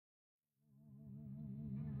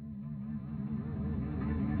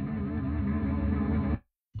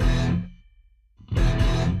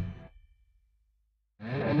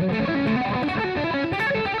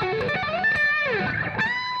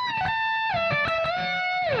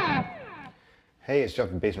Hey, it's Jeff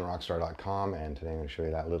from basementrockstar.com, and today I'm going to show you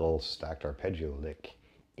that little stacked arpeggio lick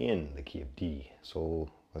in the key of D. So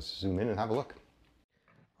let's zoom in and have a look.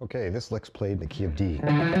 Okay, this lick's played in the key of D.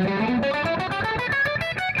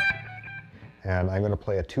 And I'm going to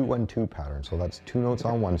play a 2-1-2 pattern. So that's 2 notes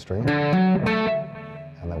on one string,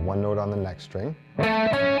 and then 1 note on the next string,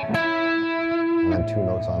 and then 2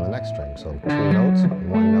 notes on the next string. So 2 notes,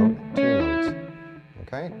 1 note, 2 notes.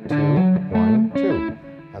 Okay, 2, 1, 2.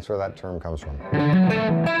 That's where that term comes from.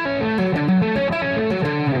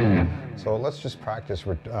 So let's just practice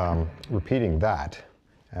repeating that.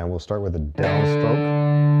 And we'll start with a downstroke,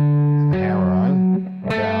 hammer on,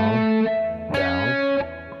 down, down,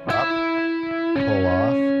 up, pull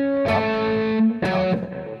off, up, up.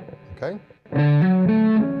 Okay?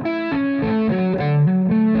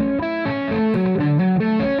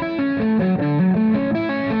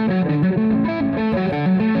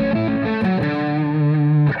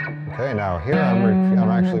 Okay, now here I'm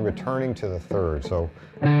actually returning to the third. So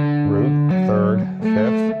root, third,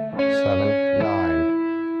 fifth, 7,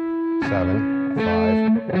 9, 7,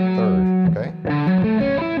 5, third. Okay?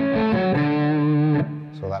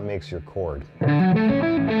 So that makes your chord.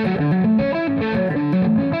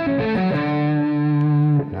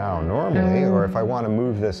 Now normally, or if I want to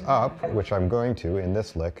move this up, which I'm going to in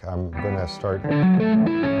this lick, I'm going to start.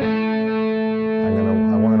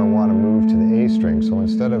 I want to move to the A string. So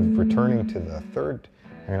instead of returning to the third,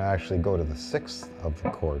 I'm going to actually go to the 6th of the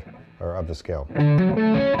chord, or of the scale.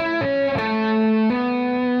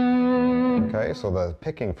 Okay, so the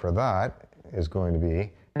picking for that is going to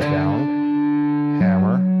be down,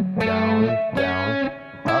 hammer, down, down,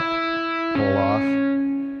 up, pull off,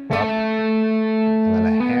 up, and then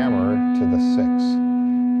a hammer to the 6th.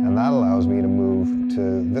 And that allows me to move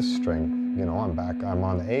to this string. You know, I'm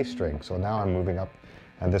on the A string, so now I'm moving up,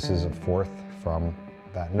 and this is a 4th from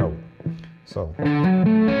that note. So,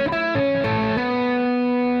 and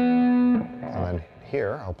then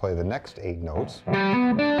here, I'll play the next 8 notes. Okay,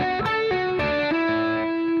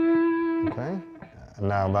 and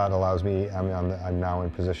now that allows me, I'm now in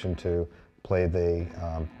position to play the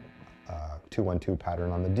 2-1-2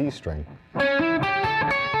 pattern on the D string. And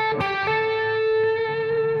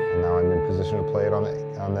now I'm in position to play it on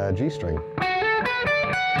the G string.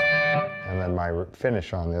 And then my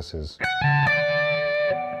finish on this is.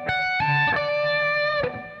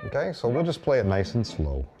 Okay, so we'll just play it nice and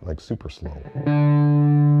slow, like super slow.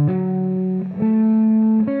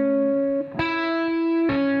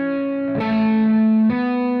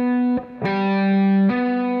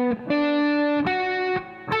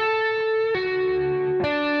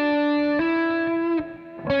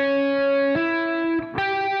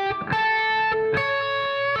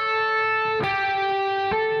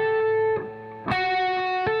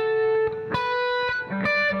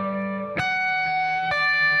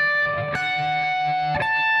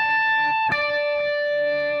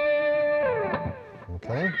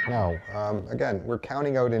 Okay, now, again, we're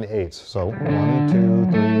counting out in 8s. So 1, 2,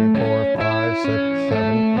 3, 4, 5, 6,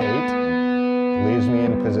 7, 8. Leaves me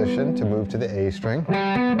in position to move to the A string.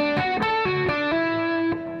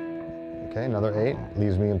 Okay, another 8.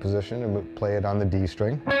 Leaves me in position to play it on the D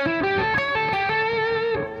string. And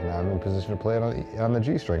now I'm in position to play it on the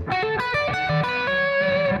G string.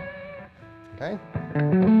 Okay?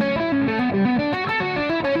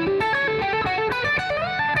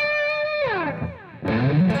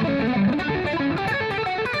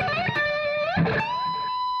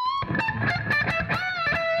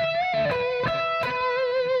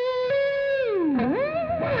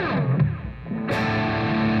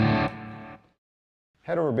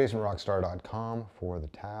 Head over to basementrockstar.com for the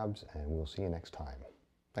tabs, and we'll see you next time.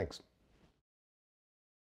 Thanks.